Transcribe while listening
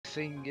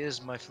thing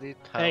is, my fleet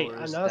power Hey, is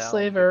I'm not a down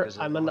slaver, because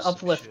of I'm an awesome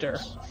uplifter.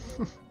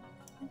 ships.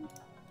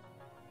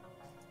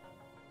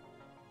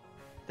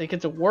 They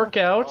get to work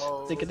out,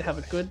 they Oh, get to have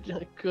a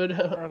good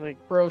Where are they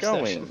bro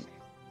going? session.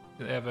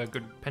 They have a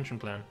good pension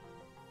plan.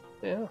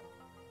 Yeah.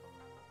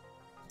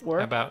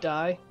 Work, about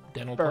die,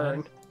 Dental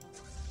burn. plan.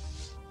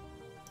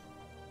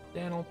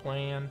 Dental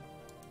plan.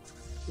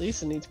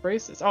 Lisa needs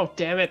braces. Oh,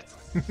 damn it!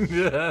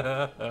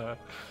 Yeah.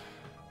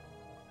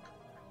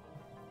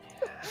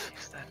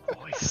 Use that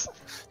voice.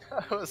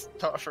 I was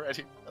not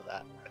ready for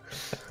that.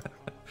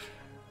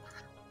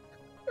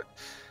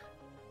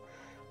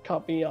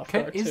 Caught me off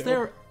guard, Is too.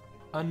 there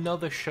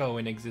another show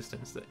in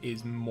existence that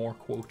is more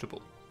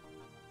quotable?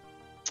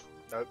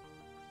 Nope.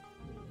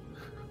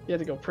 You had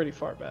to go pretty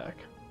far back.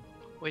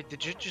 Wait,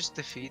 did you just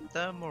defeat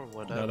them or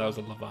whatever? No, that was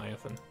a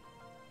Leviathan.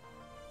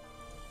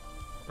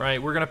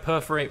 Right, we're gonna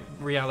perforate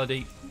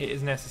reality. It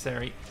is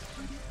necessary.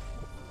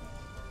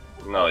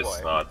 No, Oh, it's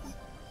boy. not.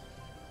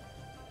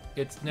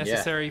 It's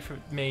necessary for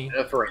me.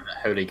 Perforate the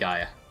Holy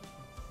Gaia.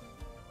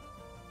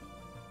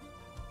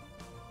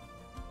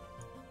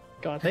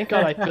 God, thank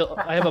God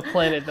I have a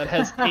planet that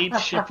has 8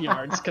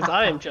 shipyards, because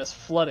I am just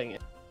flooding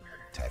it.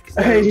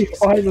 Hey,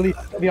 finally,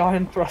 the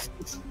Iron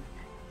Thrusters.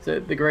 So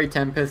the Great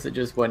Tempest that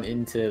just went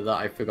into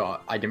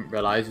that I didn't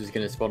realise was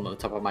going to spawn on the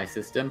top of my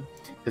system,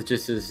 has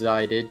just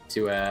decided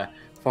to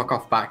fuck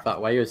off back that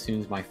way as soon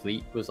as my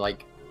fleet was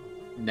like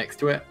next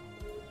to it.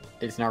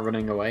 It's now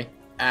running away,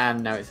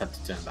 and now it's had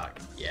to turn back.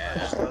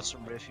 Yeah. Got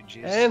some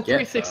refugees. And Yeah,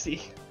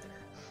 360.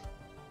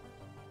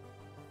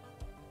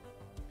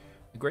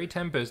 The Grey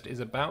Tempest is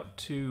about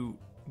to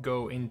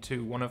go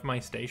into one of my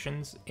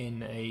stations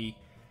in a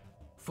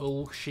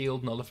full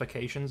shield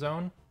nullification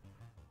zone.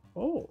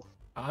 Oh.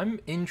 I'm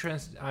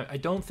interested. I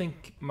don't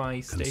think my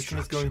station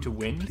is going to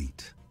win,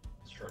 but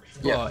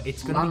Yeah,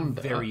 it's going to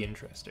Lambert. be very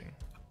interesting.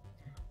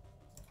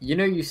 You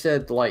know, you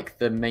said like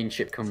the main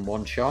ship can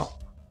one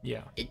shot.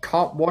 Yeah, It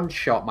can't one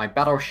shot my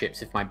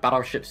battleships if my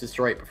battleships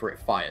destroy it before it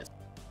fires.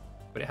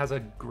 but it has a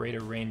greater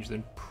range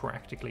than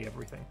practically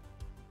everything.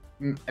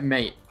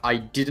 Mate, I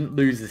didn't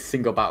lose a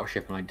single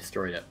battleship when I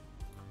destroyed it.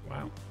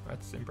 Wow,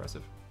 that's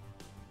impressive.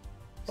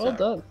 Well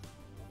done.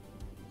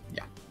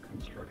 Yeah.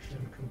 Construction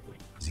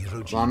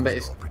complete. Lambert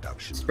is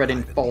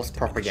spreading false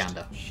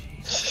propaganda.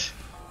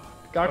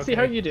 Goxie, Okay.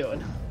 how you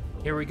doing?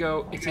 Here we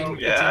go. It's in,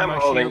 Yeah, it's in I'm my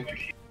holding. shield.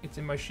 It's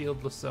in my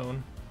shieldless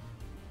zone.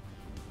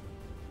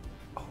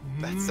 Oh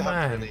That sounds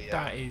man, really,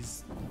 that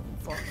is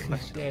fucking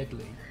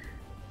deadly.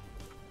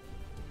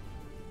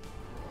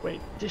 Wait,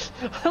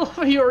 I love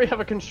how you already have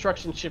a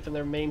construction ship in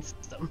their main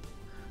system.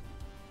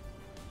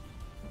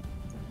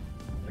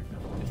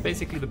 It's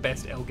basically the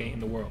best L gate in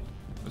the world.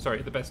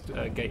 Sorry, the best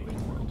gateway in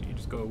the world. You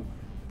just go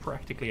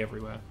practically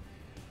everywhere.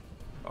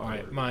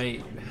 Alright, my...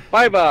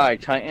 Bye-bye,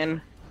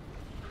 Titan.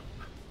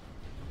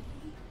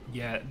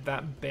 Yeah,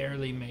 that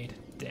barely made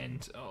a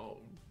dent. Oh,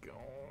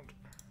 God.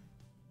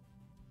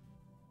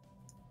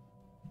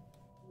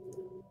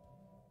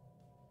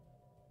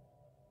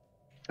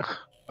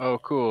 Oh,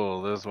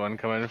 cool. There's one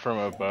coming from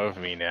above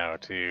me now,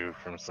 too,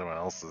 from someone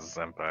else's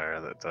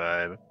empire that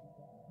died.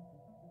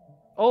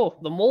 Oh,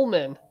 the mole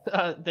men.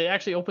 They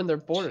actually opened their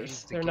borders.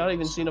 Jeez, the They're not game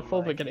even is so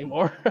xenophobic laggy.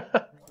 anymore.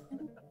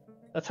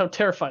 That's how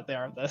terrified they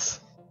are of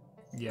this.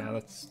 Yeah,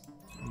 that's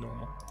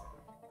normal.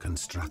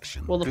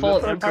 Construction. Will the Who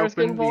Fallen fuck Empires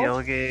get opened the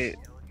involved? L-gate?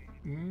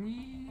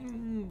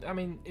 I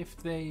mean, if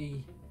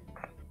the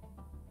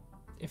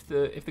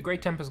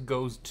Great Tempest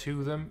goes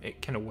to them,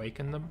 it can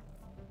awaken them.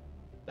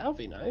 That would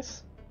be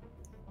nice.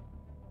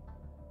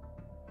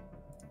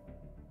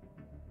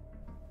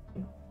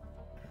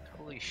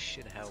 Holy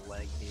shit, how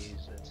laggy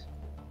is it?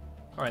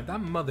 Alright,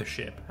 that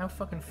mothership, how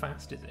fucking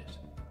fast is it?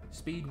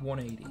 Speed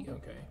 180,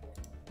 okay.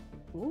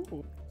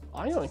 Ooh,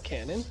 ion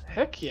cannon.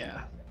 Heck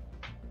yeah.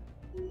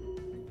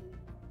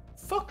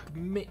 Fuck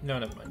me. No,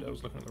 never mind, I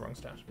was looking at the wrong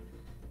stat.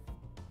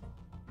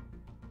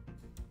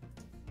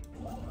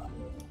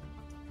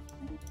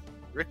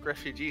 Rick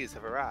refugees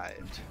have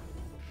arrived.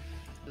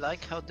 I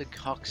like how the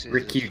Cox is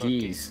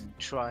Refugees. fucking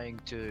trying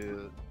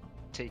to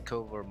take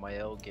over my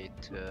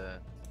L-gate.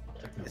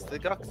 Is the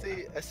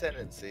Goxie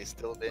Ascendancy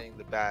still being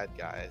the bad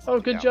guys? Oh,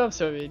 good job,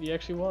 Soviet. You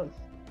actually won.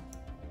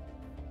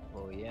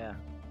 Oh yeah.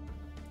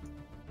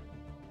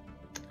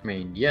 I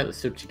mean, yeah, they're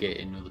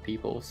subjugating other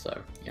people,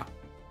 so yeah.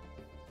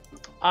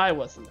 I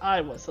wasn't.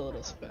 I was a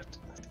little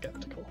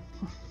skeptical.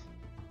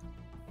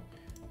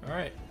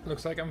 Alright,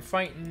 looks like I'm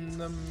fighting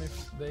them.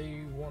 If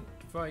they want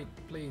to fight,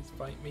 please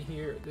fight me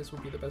here. This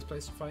would be the best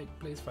place to fight.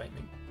 Please fight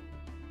me.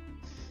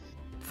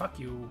 Fuck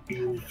you.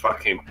 You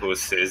fucking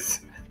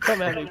pussies.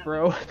 Come at me,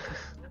 bro.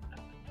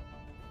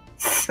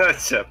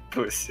 Such a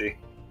pussy.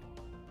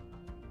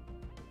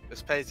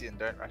 Vespasian,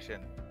 don't rush in.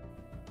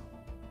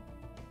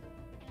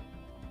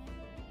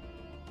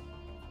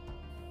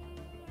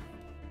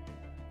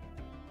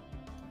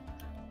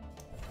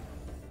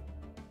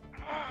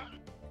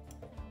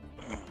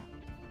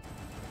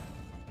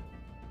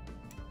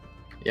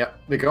 Yep,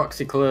 the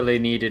Goxie clearly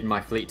needed my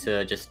fleet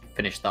to just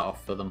finish that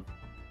off for them.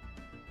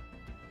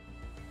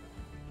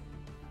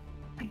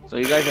 So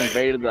you guys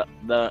invaded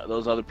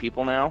those other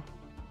people now?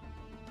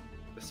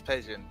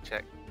 Vespasian,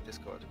 check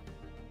Discord.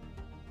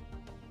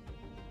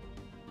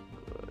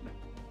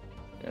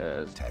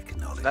 Good.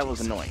 Technology That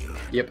was annoying. secure.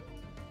 Yep.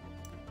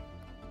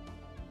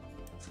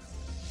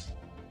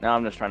 Now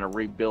I'm just trying to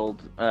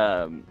rebuild,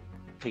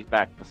 take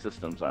back the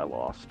systems I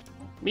lost.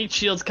 Meat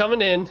shield's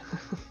coming in.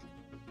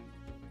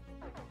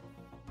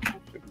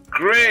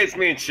 Great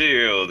meat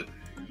shield!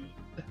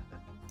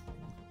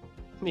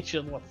 Meat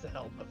shield wants to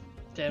help. But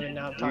damn it,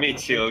 now I'm talking Meat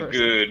to the same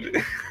shield,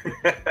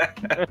 person.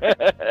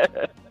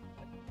 good.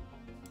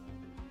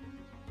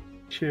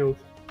 Shield.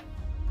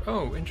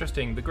 Oh,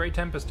 interesting. The Great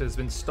Tempest has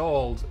been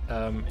stalled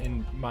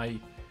in my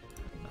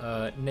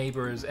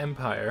neighbor's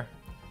empire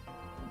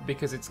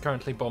because it's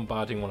currently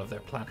bombarding one of their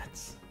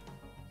planets.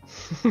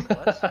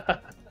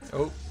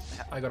 Oh,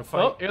 I gotta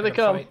fight. Oh, here I they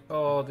gotta come. fight.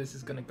 Oh, this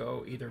is gonna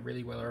go either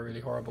really well or really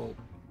horrible.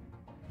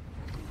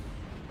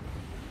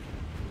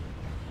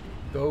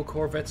 Go,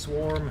 Corvette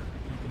Swarm. You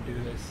can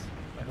do this,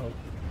 I hope.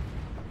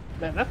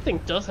 Man, that thing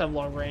does have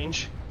long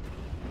range.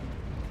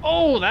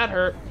 Oh, that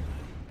hurt.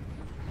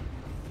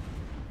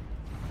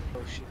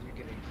 Oh shit, you're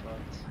getting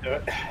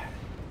fucked.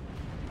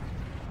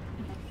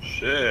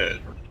 Shit.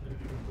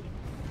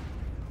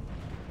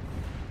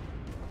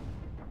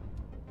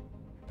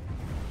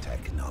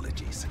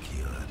 Technology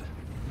secured.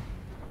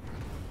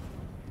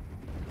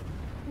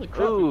 Holy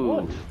crap, we Ooh.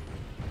 won.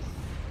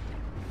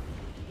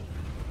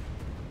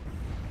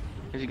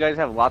 Because you guys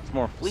have lots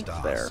more fleets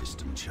Star there.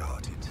 system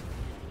charted.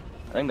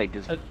 I think they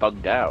just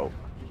bugged out.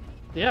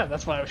 Yeah,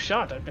 that's why I was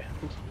shot.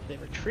 They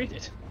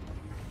retreated.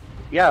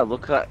 Yeah,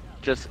 look at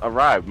just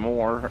arrived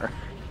more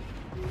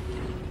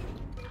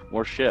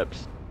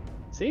ships.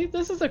 See,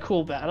 this is a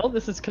cool battle.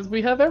 This is because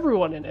we have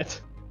everyone in it.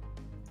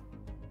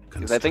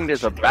 Because I think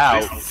there's At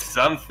about least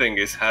something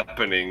is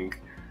happening.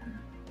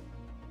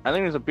 I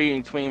think there's a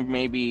between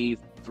maybe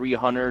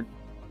 300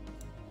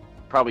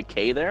 probably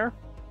K there.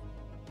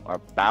 Or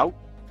about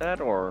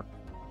that or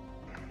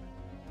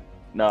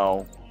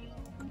no.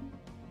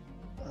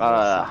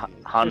 Let's see.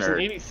 100.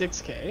 There's an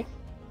 86k.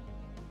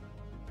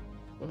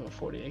 A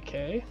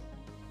 48k.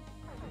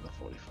 A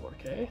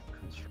 44k.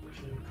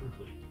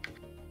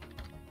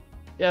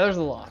 Yeah, there's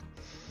a lot.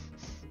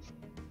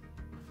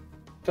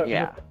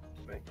 Yeah.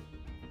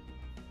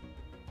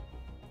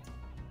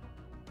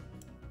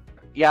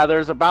 Yeah,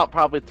 there's about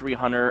probably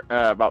 300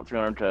 about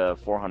 300 to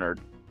 400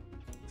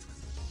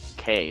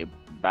 K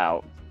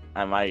about.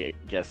 I might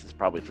guess it's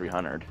probably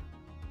 300.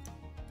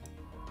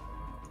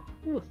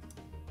 The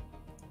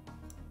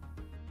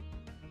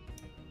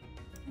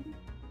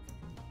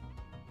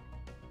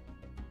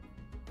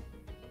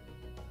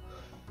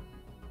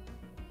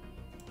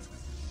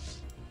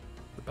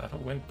battle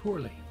went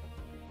poorly.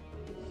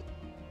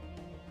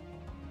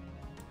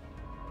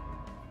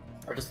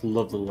 I just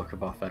love the look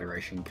of our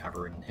Federation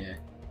cavalry in here.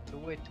 So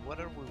wait, what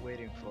are we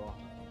waiting for?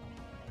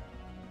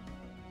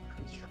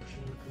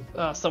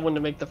 Someone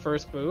to make the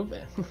first move.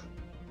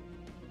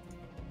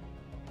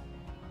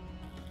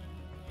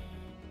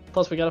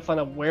 Plus, we gotta find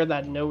out where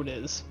that node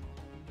is.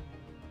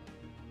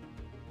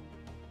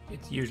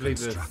 It's usually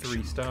the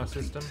Construction 3-star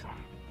complete. system.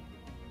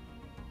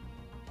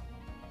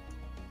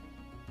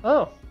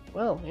 Oh,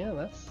 well, yeah,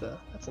 that's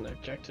an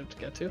objective to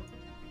get to.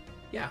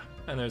 Yeah,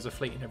 and there's a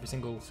fleet in every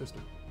single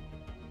system.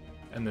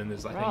 And then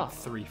there's, I Ah.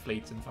 think, 3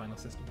 fleets in the final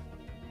system.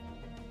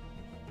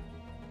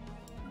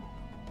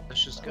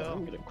 Let's just go.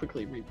 I'm gonna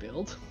quickly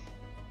rebuild.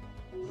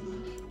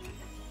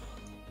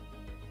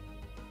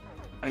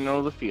 I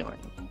know the feeling.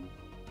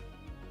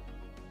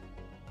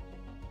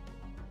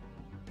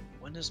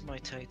 When is my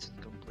Titan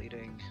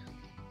completing?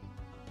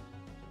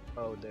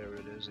 Oh, there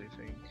it is, I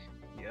think.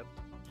 Yep.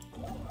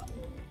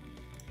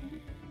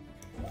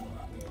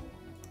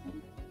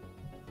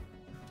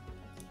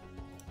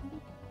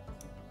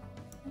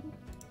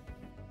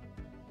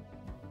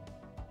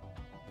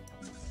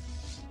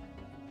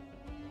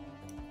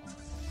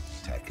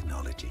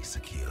 Technology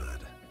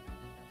secured.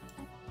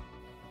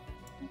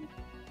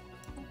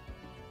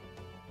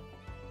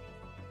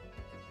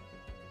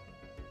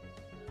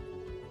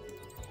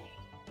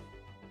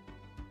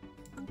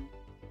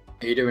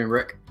 How you doing,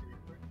 Rick?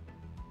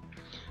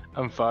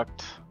 I'm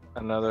fucked.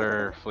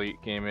 Another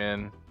fleet came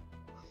in,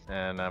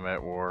 and I'm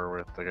at war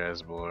with the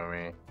guys below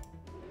me.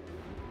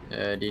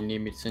 Do you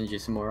need me to send you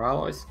some more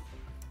alloys?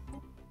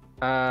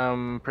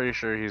 I'm pretty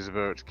sure he's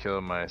about to kill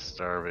my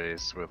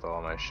starbase with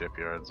all my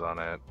shipyards on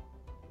it.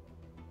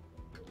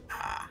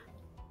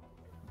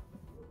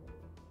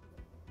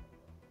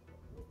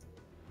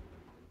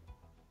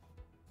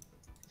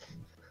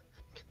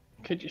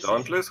 Could you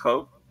Don't say? lose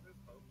hope.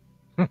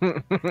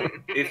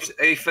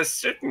 if a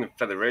certain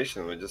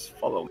federation would just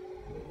follow.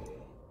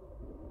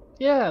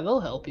 Yeah,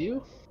 they'll help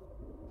you.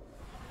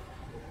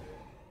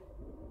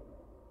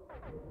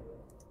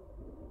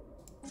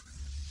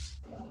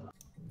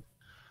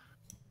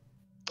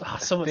 Ah,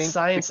 so much I think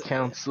science. the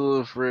Council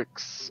of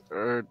Ricks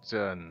are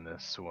done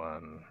this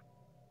one.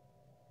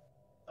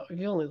 Oh,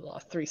 you only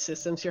lost 3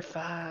 systems. You're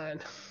fine.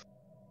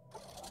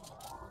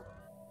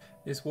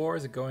 This war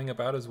is going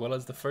about as well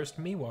as the first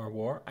Miwar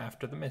war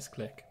after the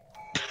misclick.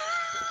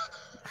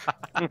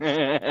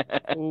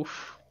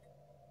 Oof.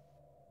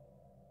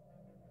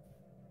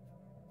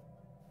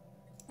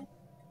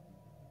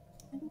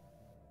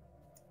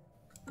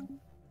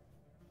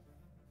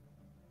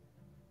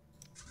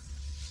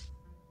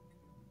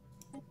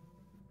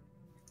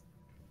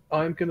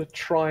 I'm gonna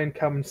try and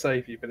come and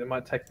save you, but it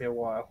might take me a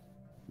while.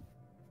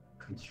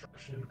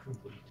 Construction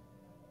complete.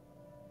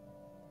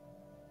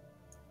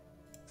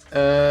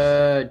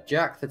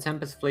 Jack, the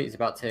Tempest fleet is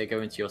about to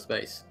go into your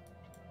space.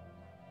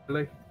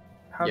 Really?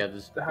 How, Yeah,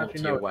 there's how one do to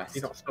you your know it? west.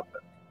 You not stop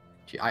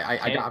it?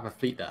 I don't have a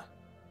fleet there.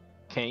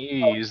 Can't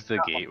you use the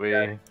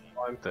gateway?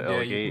 The Yeah,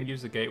 L you gate? can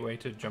use the gateway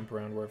to jump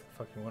around wherever the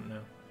fuck you want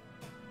now.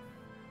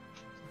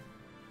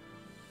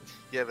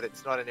 Yeah, but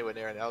it's not anywhere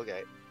near an L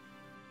gate.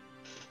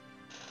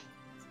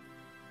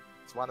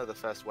 It's one of the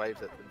first waves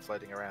that's been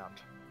floating around.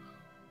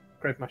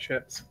 Grab my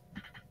ships.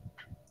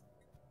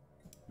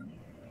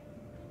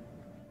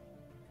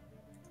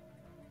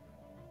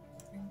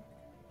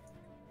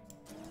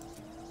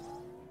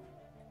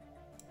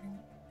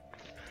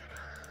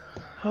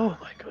 Oh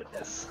my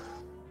goodness.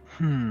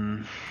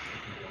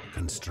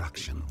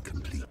 Construction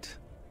complete.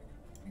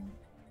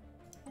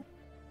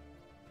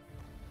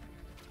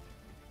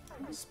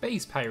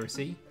 Space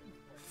piracy?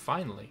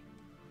 Finally.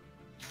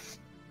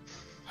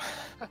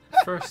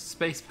 First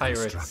space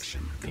pirates.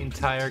 Construction The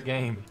entire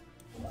game.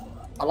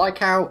 I like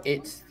how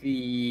it's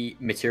the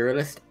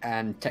materialist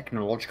and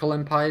technological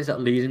empires that are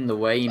leading the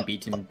way in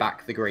beating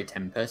back the Great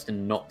Tempest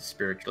and not the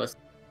spiritualist.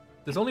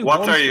 There's only What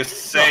one are you sp-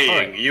 saying?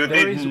 alright, You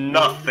there did is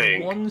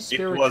nothing. one It was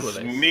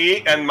spiritualist.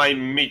 me and my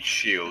meat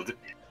shield.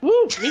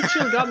 Woo! Meat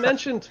Shield got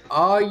mentioned.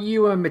 Are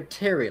you a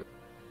materialist?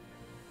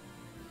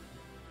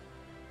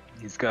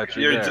 He's got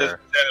you You're there. just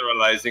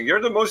generalizing.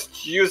 You're the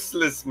most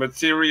useless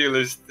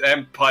materialist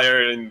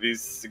empire in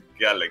this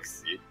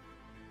galaxy.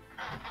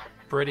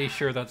 Pretty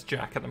sure that's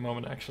Jack at the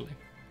moment, actually.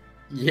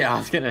 Yeah, I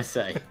was gonna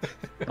say.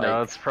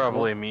 No, it's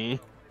probably me.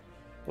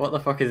 What the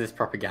fuck is this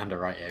propaganda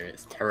right here?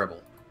 It's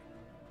terrible.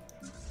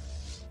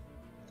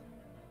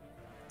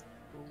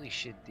 Holy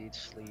shit, these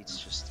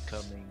fleets just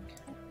coming.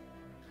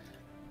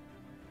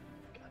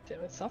 God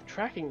damn it! Stop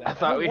tracking that. I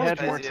thought we had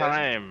Vespasian. more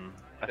time.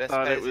 I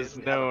thought it was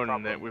Vespasian, we have a known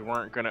problem. that we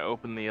weren't going to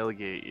open the L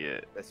gate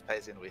yet.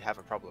 Vespasian, we have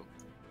a problem.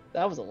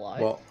 That was a lie.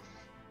 What?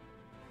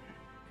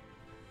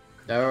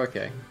 Oh,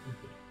 okay.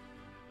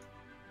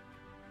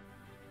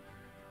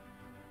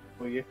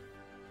 Will you?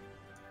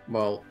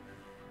 Well,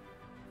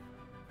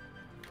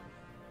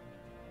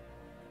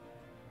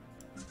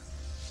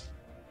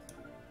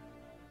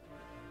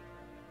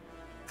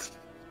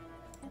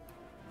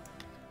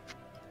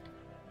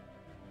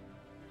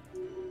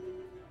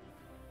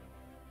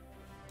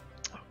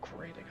 Oh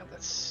great! I got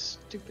that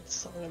stupid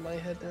song in my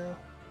head now.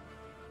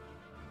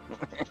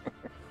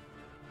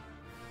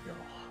 You're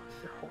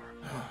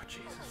horrible. Oh,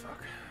 Jesus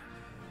fuck.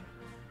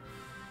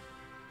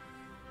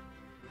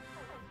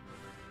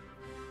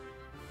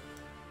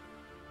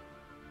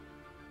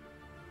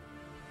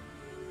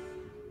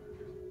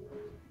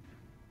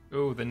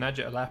 Oh, the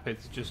Nadja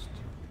Lapid's just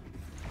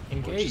What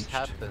engaged. just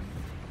happened?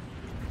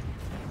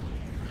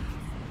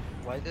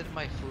 Why did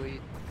my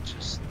fleet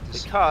just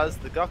disappear? Because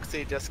the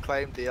Goxie just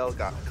claimed the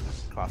Elgak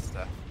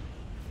cluster.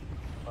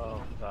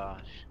 Oh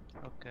gosh.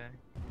 Okay.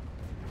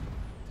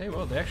 Hey,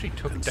 well, they actually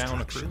took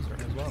down a Construction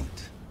cruiser as well.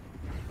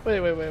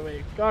 complete.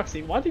 Wait.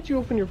 Goxie, why did you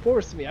open your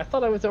doors to me? I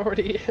thought I was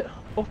already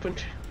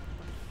opened.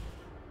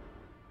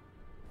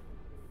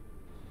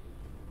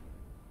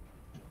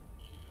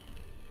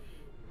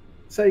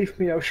 Save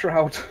me, oh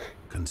Shroud.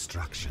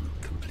 Construction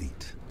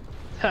complete.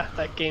 Ha!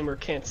 That gamer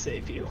can't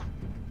save you.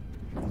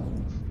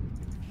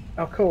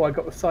 Oh cool, I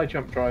got the side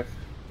jump drive.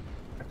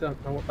 I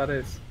don't know what that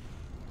is.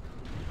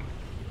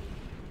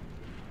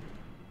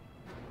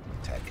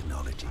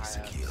 Technology I am so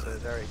secured.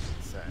 very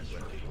concerned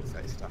when people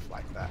say stuff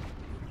like that.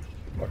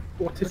 What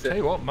I'll is tell it?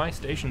 you what, my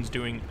station's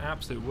doing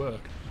absolute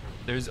work.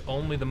 There's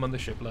only the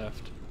mothership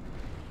left.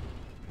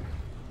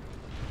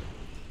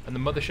 And the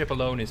mothership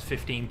alone is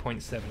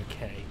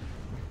 15.7k.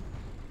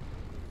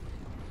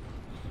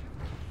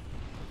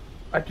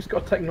 I've just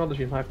got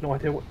technology and I have no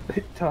idea what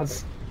it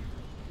does.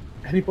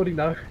 Anybody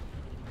know?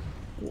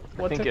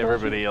 I think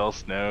everybody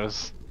else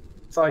knows.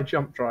 Side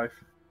jump drive.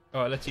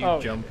 Oh, it lets you Oh.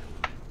 jump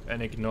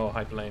and ignore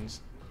hyperlanes.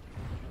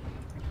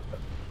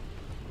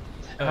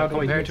 How do I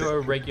Compared use to it? a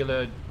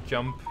regular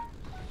jump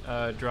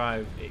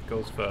drive, it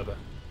goes further.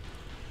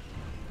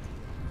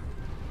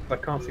 I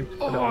can't seem to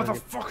put it Oh, on the any-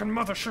 fucking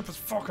mothership is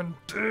fucking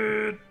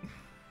dead!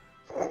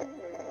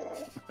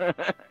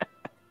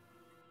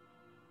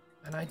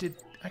 And I did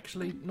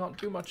actually not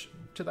do much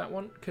to that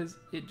one, because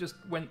it just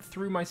went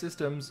through my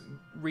systems,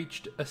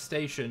 reached a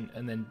station,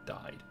 and then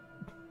died.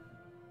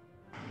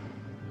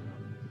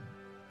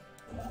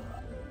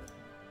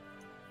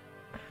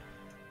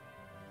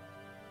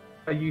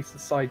 I use the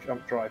side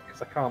jump drive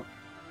because I can't.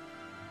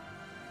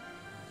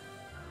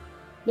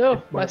 No,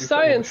 It my won't do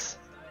science.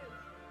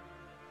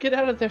 Get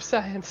out of there,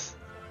 science.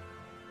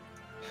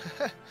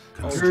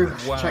 Drew,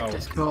 Construction, wow. check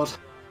Discord.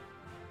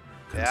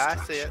 Yeah,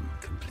 I see it.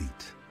 Complete.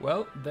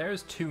 Well,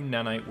 there's 2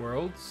 nanite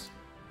worlds.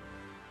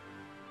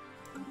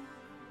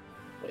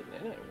 Wait,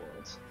 nanite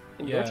worlds?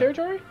 In Yeah. your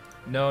territory?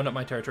 No, not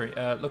my territory.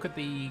 Look at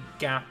the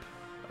gap,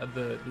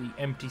 the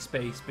empty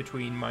space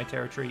between my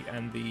territory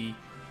and the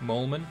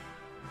Molman.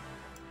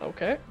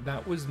 Okay.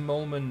 That was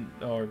Molman,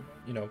 or,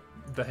 you know,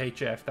 the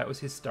HF, that was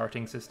his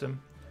starting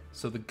system.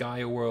 So the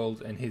Gaia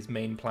world and his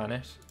main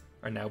planet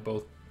are now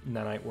both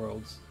nanite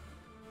worlds.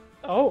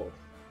 Oh.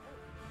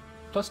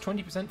 Plus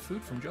 20%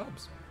 food from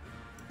jobs.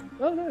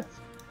 Oh, nice.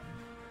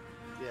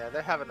 Yeah,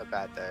 they're having a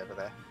bad day over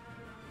there.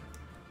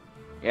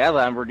 Yeah,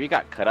 Lambert, you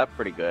got cut up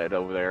pretty good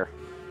over there.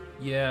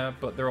 Yeah,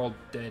 but they're all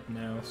dead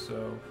now,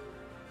 so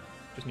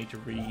just need to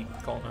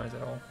re-colonize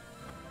it all.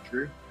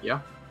 True.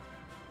 Yeah.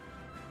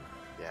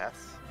 Yes.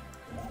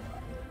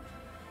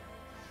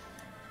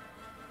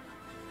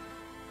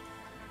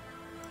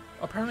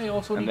 Apparently, I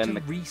also And need then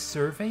to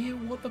resurvey it.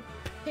 What the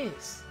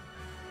piss?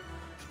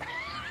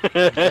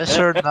 Yes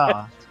or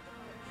not?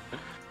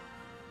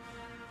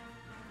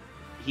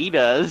 He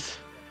does.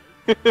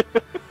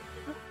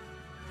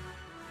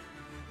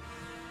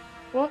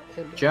 What?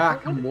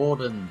 Jack and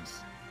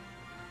Wardens.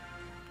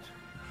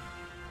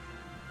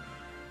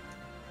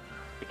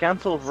 The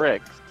Council of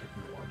Ricks.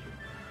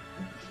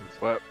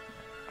 What?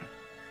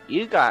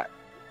 You got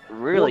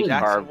really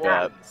Jackson carved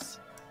up. Wardens.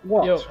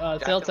 What? Yo, Jackson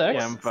Celtex,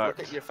 Yeah, I'm Wardens, fucked.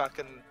 Look at your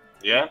fucking.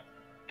 Yeah?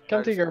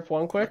 come to Europe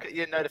one Look quick. at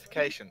your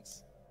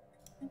notifications.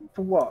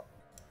 For what?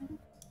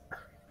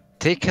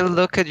 Take a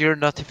look at your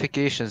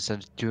notifications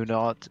and do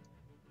not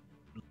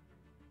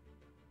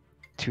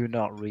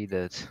read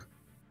it.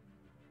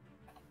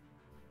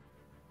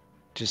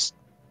 Just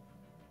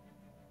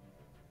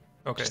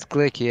Okay. just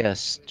click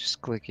yes.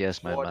 Just click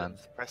yes, my man.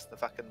 Wardens, press the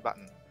fucking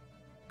button.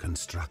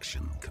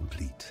 Construction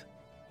complete.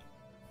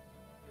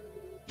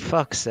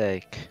 Fuck's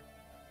sake.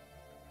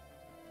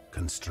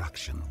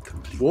 Construction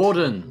complete.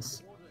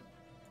 Wardens.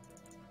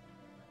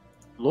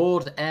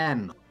 Lord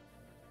M.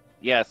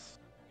 Yes.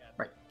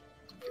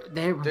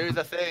 They Do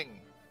the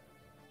thing.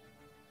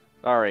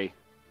 Sorry.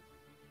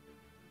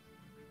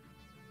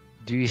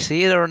 Do you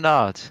see it or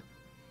not?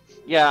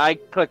 Yeah, I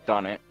clicked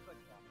on it.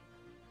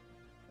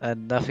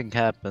 And nothing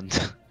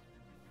happened.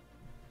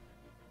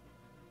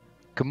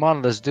 Come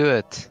on, let's do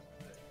it.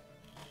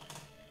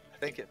 I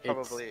think it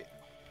probably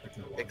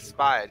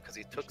expired because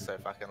he took so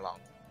fucking long.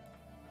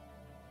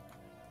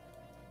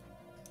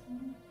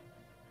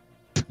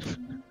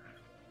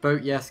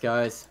 Vote yes,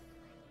 guys.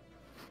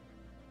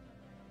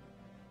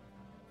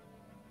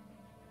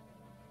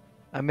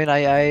 I mean,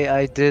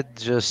 I did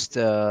just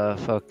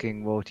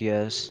fucking vote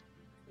yes.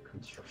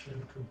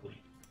 Construction complete.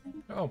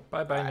 Oh,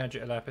 bye-bye,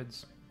 Nadja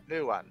Elapids.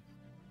 New one.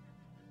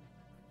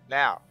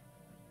 Now.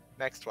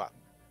 Next one.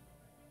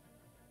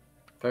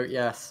 Vote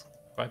yes.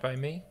 Bye-bye,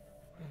 me.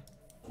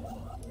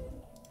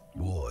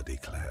 War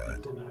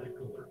declared. Diplomatic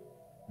alert.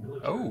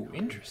 Oh, Military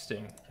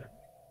interesting.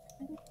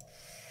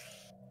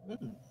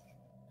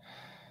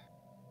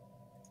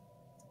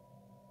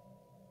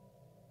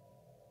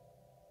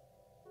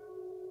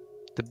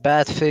 The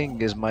bad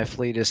thing is my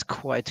fleet is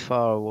quite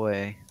far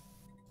away.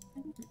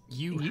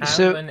 You You- have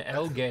so- an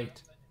L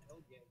gate.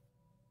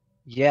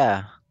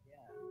 Yeah.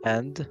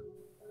 And?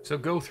 So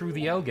go through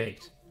the L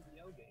gate.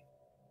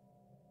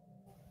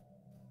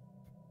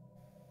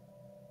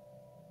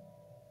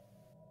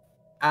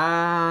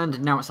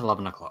 And now it's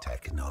 11 o'clock.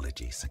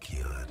 Technology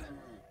secured.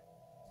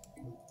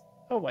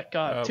 Oh my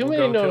god, too we'll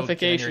many go till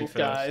notifications,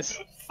 January 1st. guys.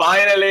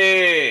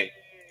 Finally!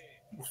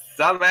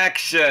 Some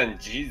action,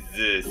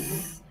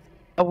 Jesus.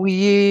 Are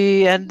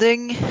we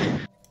ending?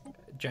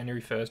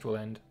 January 1st will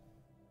end.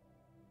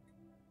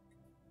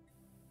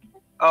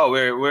 Oh,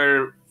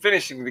 we're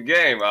finishing the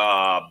game.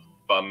 Ah,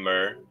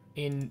 bummer.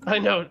 In I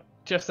know,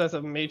 just as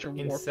a major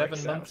in war 7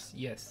 breaks out. months,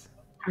 yes.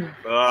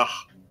 Ugh,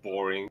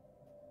 boring.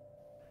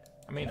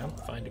 I mean, I'm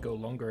fine to go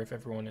longer if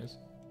everyone is.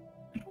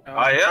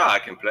 Ah, yeah, I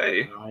can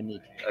play I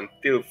need.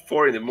 until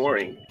 4 in the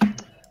morning.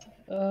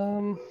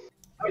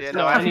 Yeah,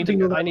 No, I need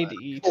to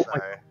eat. So,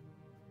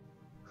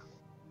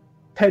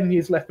 10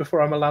 years left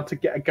before I'm allowed to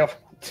get a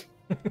government.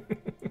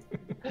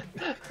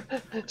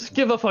 Just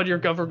give up on your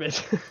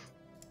government.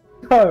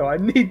 No, I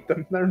need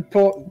them. They're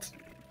important.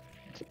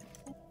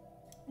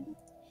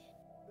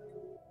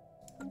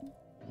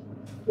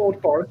 Lord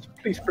Boris,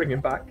 please bring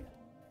him back.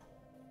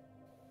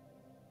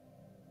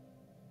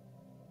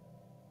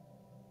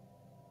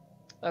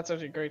 That's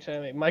actually great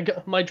timing.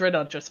 My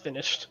dreadnought just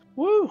finished.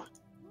 Woo!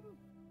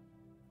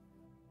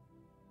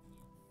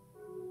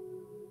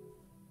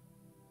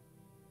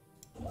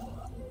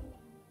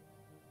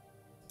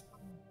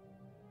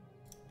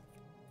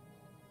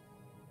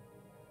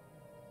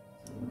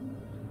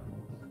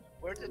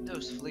 Where did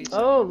those fleets?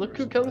 Oh, look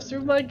who comes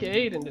through my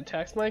gate and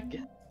attacks my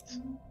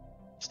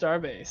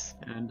starbase.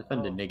 And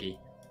defending Niggy.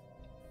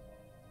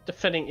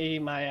 Defending E,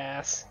 my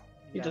ass.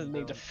 He Yeah, doesn't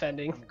need I'm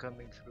defending.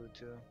 coming through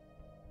too.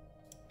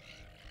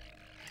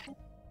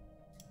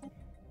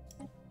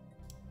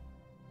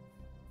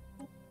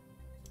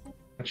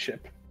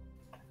 Ship.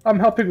 I'm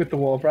helping with the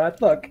war,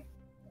 Brad. Look.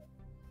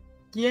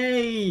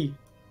 Yay!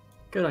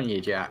 Good on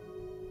you, Jack.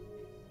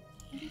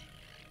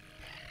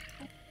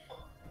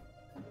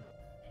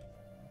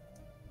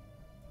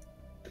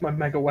 my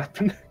mega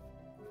weapon.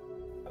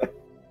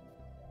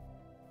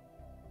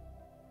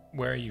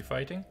 Where are you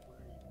fighting?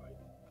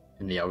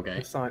 In the old game.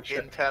 The science In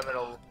ship.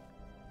 terminal,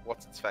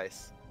 what's its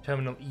face?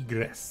 Terminal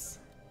egress.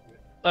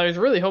 I was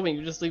really hoping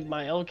you'd just leave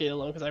my L-gate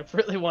alone because I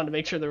really wanted to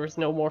make sure there was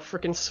no more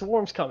freaking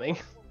swarms coming.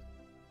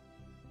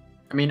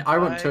 I mean, I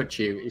won't Right, touch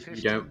you if you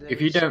 15 don't.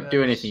 If you days, don't do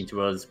guys. anything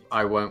to us,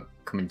 I won't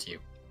come into you.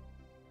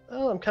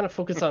 Oh, I'm kind of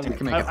focused on. We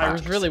can make a I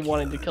was pact. really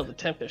wanting to kill the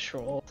Tempest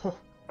troll.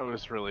 I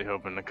was really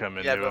hoping to come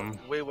into Yeah, but him.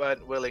 we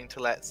weren't willing to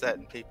let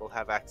certain people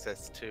have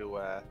access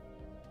to.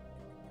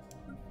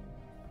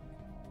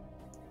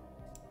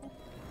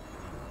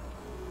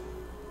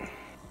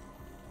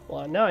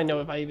 Well, now I know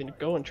if I even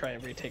go and try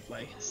and retake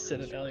my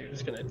citadel, you're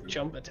just gonna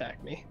jump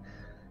attack me.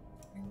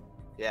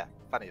 Yeah,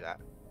 funny that.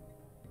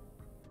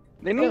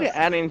 They need to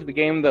add into the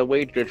game the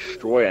way to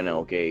destroy an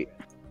L-gate.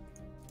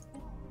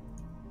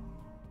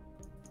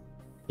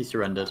 He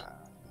surrendered.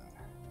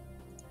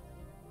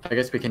 I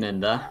guess we can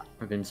end there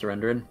with him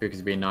surrendering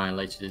because we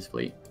annihilated his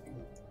fleet.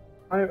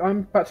 I'm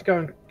about to go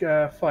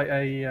and fight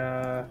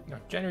a. No,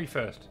 January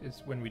 1st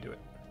is when we do it.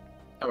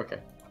 Oh, okay.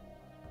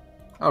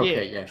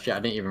 Okay, yeah, shit, I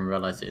didn't even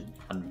realize it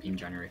hadn't been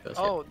January 1st yet.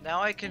 Oh,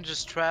 now I can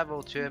just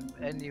travel to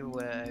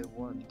anywhere I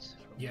want.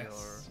 From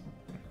Yes.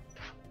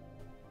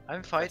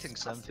 I'm fighting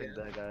That's something it.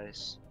 there,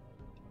 guys.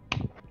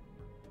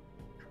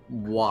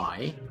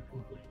 Why?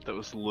 That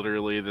was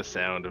literally the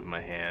sound of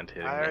my hand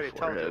hitting I my already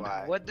told you forehead.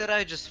 why. What did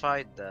I just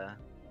fight there?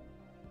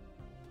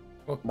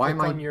 Well, Why click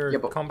am I? on your Yeah,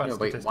 but combat no,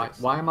 wait, statistics.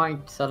 why am I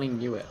selling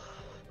you it?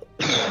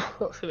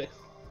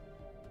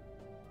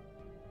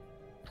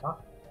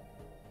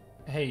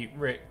 Hey,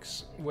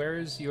 Rix, where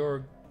is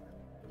your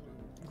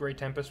Grey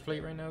Tempest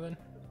fleet right now then?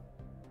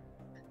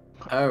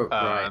 Oh,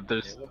 right.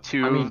 There's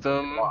two I mean, of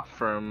them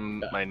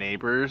from my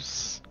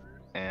neighbors,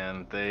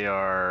 and they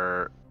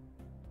are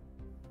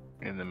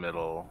in the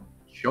middle.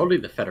 Surely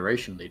the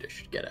Federation leader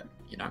should get it,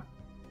 you know?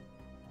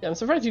 Yeah, I'm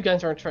surprised you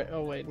guys aren't trying.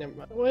 Oh wait, never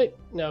mind. Wait,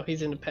 no,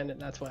 he's independent.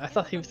 That's why I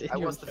thought he was. I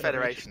was the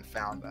Federation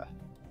founder.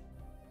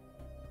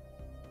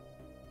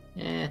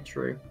 Yeah,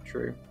 true,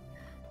 true.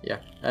 Yeah.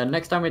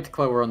 Next time we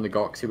declare we're on the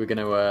Goxy, we're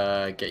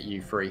gonna get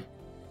you free.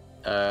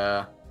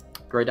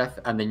 Grey Death,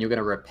 and then you're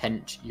gonna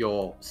repent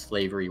your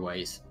slavery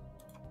ways.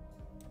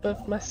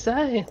 But my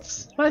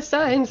science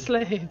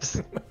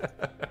slaves.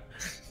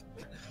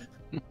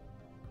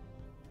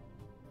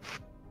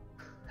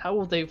 How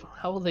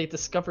will they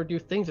discover new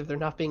things if they're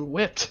not being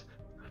whipped?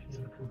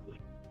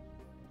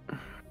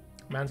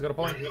 Man's got a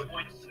point.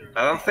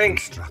 I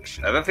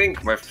don't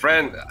think my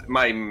friend,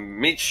 my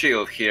mid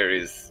shield here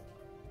is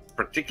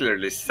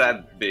particularly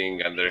sad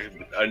being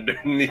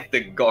underneath the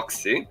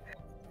Goxy.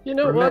 You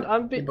know what?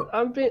 I'm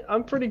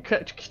pretty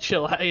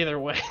chill either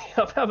way.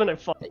 I'm having a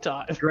fun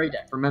time. Grey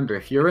Death, remember,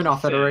 if you're in our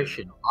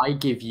Federation, I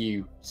give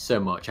you so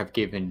much. I've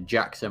given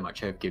Jack so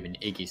much. I've given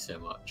Iggy so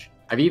much.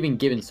 I've even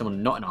given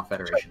someone not in our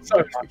Federation,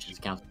 which is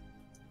counted.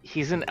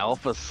 He's an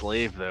alpha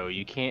slave, though.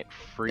 You can't There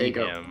free you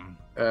go. him.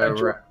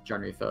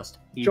 January 1st.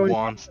 He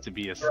wants to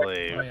be a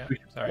slave. Oh, yeah.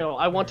 Sorry. No,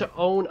 I want to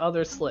own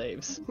other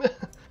slaves.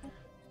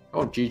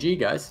 Oh, GG,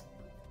 guys.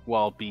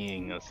 While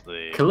being a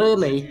slave.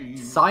 Clearly,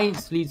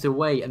 science leads the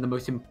way, and the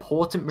most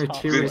important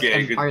materialist Good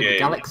game, good empire in the game.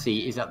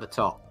 galaxy is at the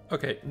top.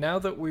 Okay, now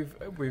that we've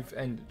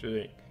ended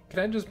it, can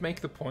I just make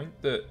the point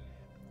that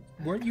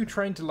weren't you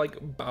trying to like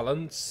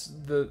balance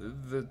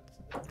the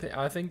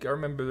I think I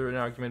remember an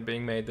argument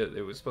being made that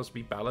it was supposed to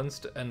be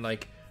balanced, and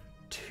like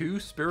 2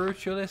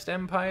 spiritualist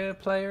empire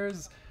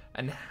players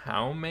and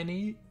how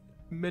many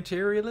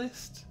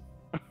materialist?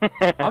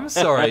 I'm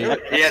sorry.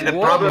 Yeah, the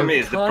what problem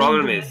is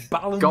balance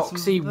was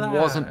Goxy that?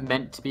 wasn't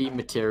meant to be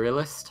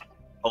materialist,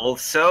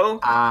 also,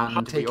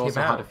 and Take we him also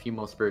had out. a few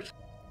more spiritual.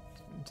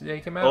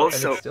 Take him out,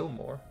 Also- and it's still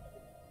more.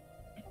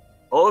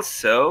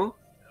 also,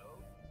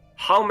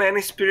 how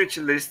many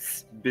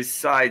spiritualists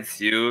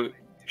besides you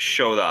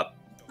showed up?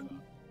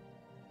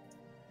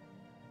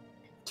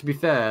 To be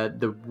fair,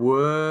 there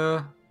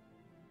were,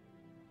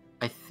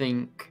 I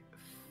think,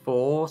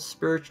 4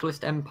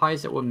 spiritualist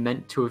empires that were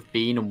meant to have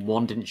been, and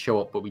 1 didn't show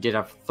up, but we did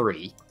have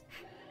 3.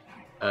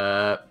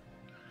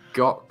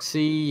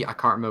 Goxy, I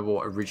can't remember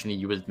what originally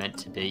you was meant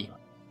to be,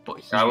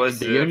 but I was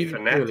the only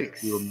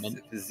fanatics, materialist you were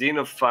meant.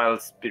 xenophile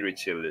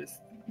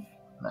spiritualist.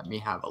 Let me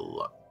have a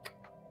look.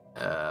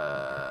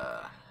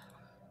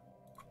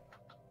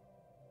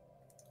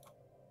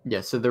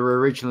 Yeah, so there were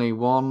originally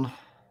 1,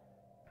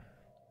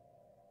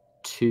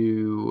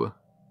 2.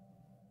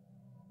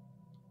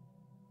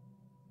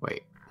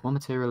 Wait, 1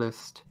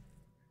 materialist,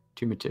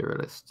 2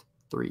 materialists,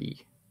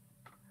 3,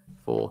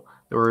 4.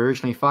 There were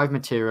originally 5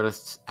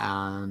 materialists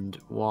and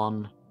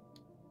 1,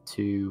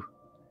 2,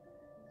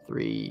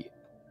 3,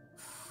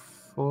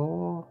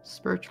 4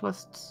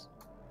 spiritualists.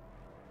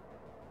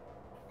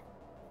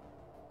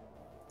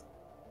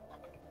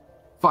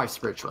 5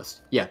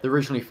 spiritualists. Yeah, there were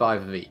originally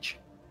 5 of each.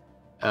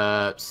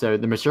 So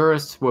the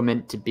materialists were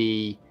meant to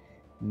be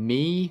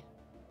me,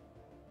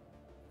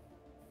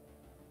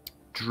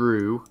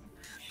 Drew,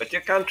 But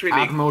you can't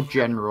really. Admiral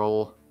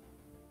General,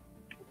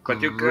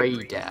 But you Grey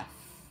can't. Death,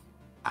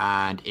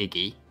 and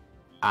Iggy.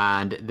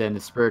 And then the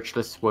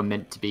spiritualists were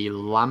meant to be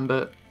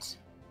Lambert,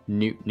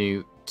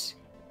 Newt,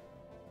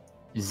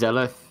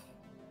 Zeleth,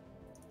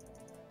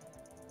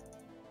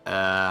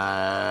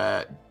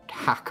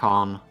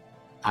 Hakon,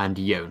 and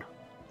Yon.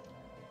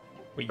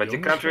 Wait, But you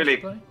Yon was can't supposed to really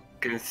play?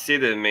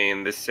 consider me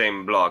in the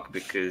same block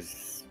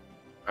because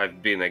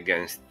I've been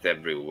against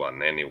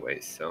everyone anyway,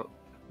 so...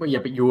 Well, yeah,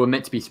 but you were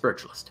meant to be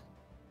spiritualist.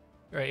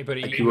 Right, but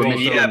Like, you you were also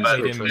meant to Yeah, be but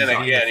made him then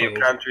again, you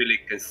xenophobe. can't really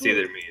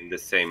consider me in the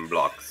same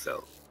block,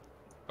 so...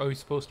 Oh, he's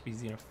supposed to be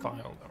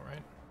xenophile, though,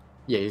 right?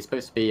 Yeah, he's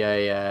supposed to be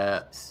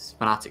a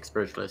fanatic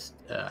spiritualist,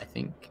 I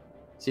think.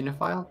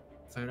 Xenophile?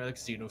 Fanatic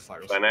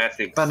xenophile.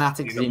 Fanatic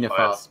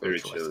Xenophile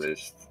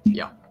spiritualist.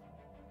 Yeah.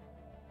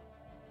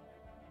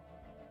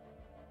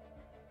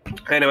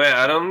 Anyway,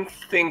 I don't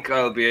think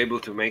I'll be able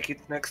to make it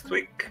next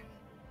week.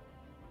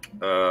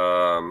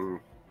 Probably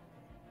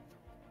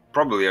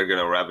are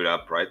gonna wrap it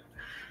up, right?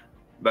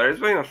 But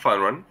it's been a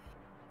fun one.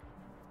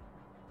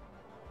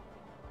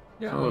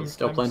 Yeah, Oh, there's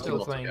still I'm plenty still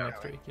more to playing go.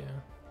 next week, yeah.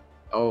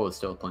 Oh, there's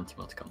still plenty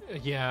more to come.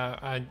 Yeah,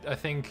 I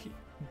think,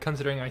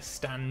 considering I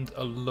stand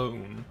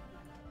alone,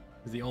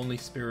 as the only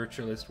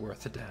spiritualist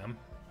worth a damn.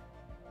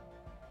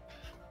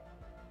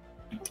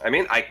 I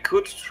mean, I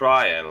could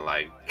try and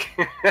like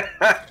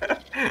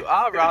You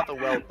are rather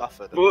well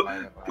buffered at the pull,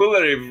 moment, right? pull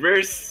a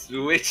reverse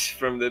switch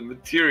from the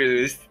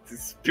materialist to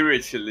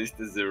spiritualist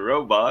as a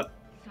robot.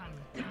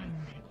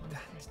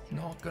 That's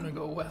not gonna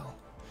go well.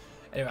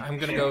 Anyway, I'm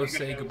gonna go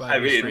say goodbye I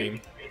to the mean-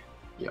 stream.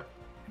 Yeah.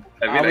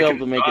 I mean, I'll be I able can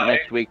to make try. it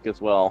next week as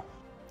well.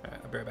 Alright,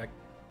 I'll be right back.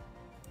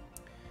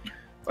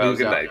 Well, Who's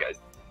good up? night, guys.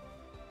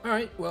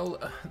 Alright, well,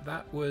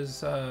 that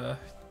was,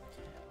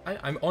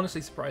 I'm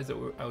honestly surprised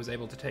that I was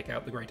able to take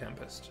out the Grey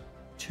Tempest.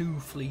 2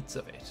 fleets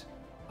of it.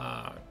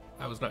 I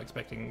was not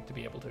expecting to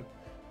be able to.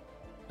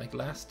 Like,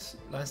 last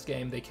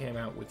game, they came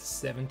out with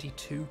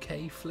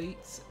 72k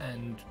fleets,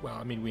 and, well,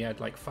 I mean, we had,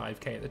 like,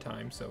 5k at the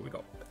time, so we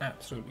got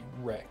absolutely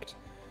wrecked.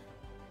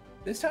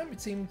 This time, it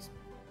seemed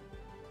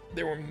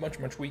they were much,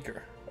 much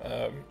weaker.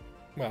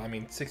 Well, I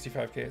mean,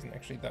 65k isn't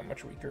actually that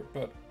much weaker,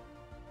 but...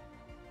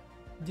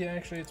 yeah,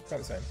 actually, it's about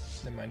the same.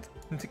 Never mind.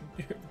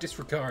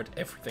 Disregard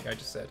everything I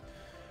just said.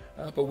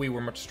 But we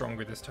were much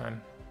stronger this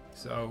time.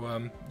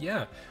 So,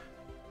 yeah.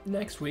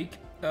 Next week,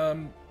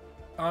 I'm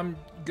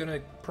gonna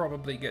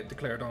probably get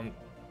declared on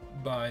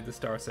by the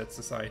Starset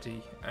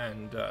Society,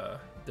 and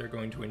they're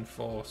going to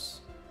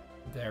enforce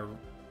their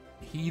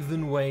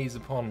heathen ways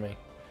upon me.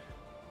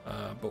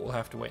 But we'll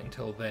have to wait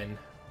until then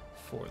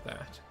for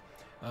that.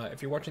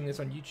 If you're watching this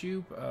on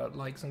YouTube,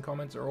 likes and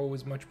comments are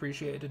always much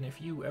appreciated, and if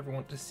you ever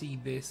want to see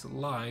this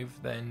live,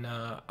 then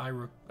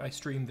I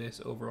stream this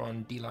over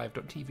on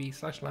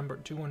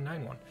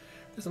dlive.tv/Lambert2191.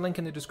 There's a link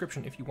in the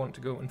description if you want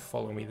to go and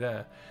follow me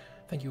there.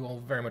 Thank you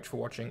all very much for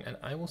watching, and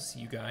I will see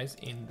you guys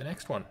in the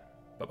next one.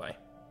 Bye-bye.